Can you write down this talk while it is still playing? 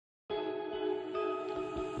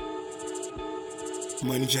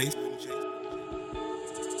Money chase.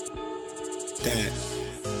 That.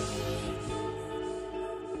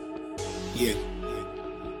 Yeah.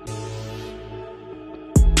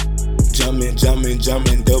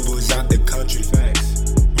 Jumpman, doubles out the country.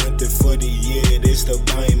 Facts. Rented for the year, they still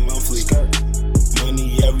buying monthly.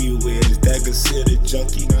 Money everywhere, is that considered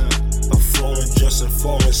junkie? A foreign dressing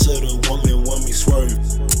foreign, so the woman want me swerve.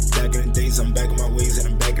 Back in the days, I'm back in my ways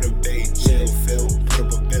and I'm back in the bay. Chill, Phil, put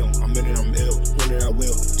up a bill. I'm in it, I'm ill. Win it, I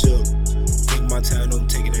will. Chill. Take my time, no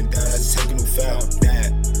taking it down. That's taking no foul.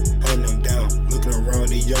 That. Hunt them down. Looking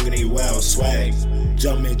around, they young and they wild. Swag.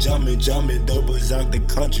 Jumpman, doubles out the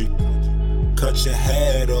country. Cut your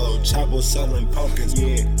head off, chopper selling pumpkins.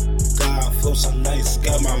 Yeah, God flow so nice,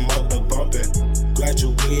 got my mother bumping.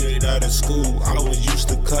 Graduated out of school, I was used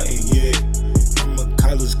to cutting. Yeah, I'm a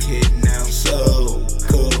college kid now, so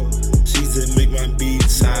cool. Season make my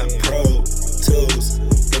beats hot pro tools.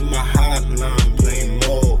 In my hotline, blame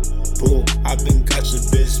more. Boo, I been got your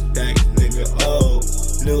bitch back, nigga. Oh,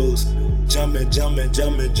 news. Jumpman.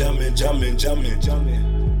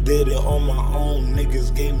 Did it on my own,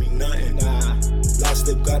 niggas gave me nothing. Lost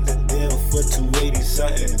it, got the deal for 280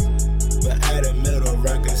 something. But at a middle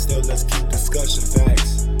record, still let's keep discussion.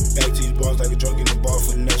 Facts. Back to these bars like a drunk in the bar,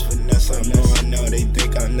 finesse. I know, they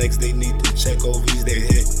think I'm next, they need to check OVs, they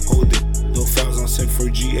hit. Hold it, no fouls on set for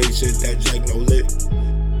GH, shit, that jack no lit.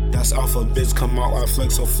 That's off a bitch, come out, I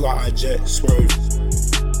flex so fly, I jet, swerve.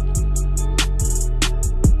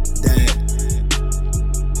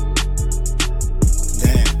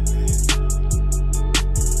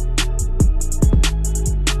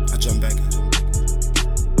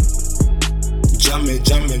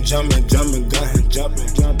 Jumping, got him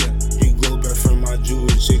jumping. You go back from my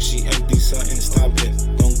jewelry chick, she empty something, stop it.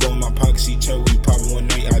 Don't go in my pocket, she cherry pop one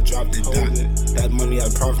night, I dropped it. That money I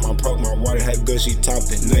profit, my water had good, she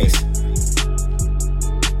topped it, nice.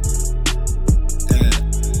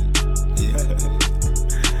 Yeah.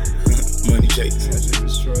 Money chase.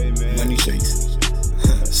 Money chase.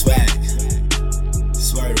 Swag.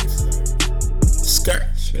 Swerve. Skirt.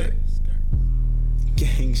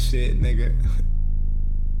 Gang shit, nigga.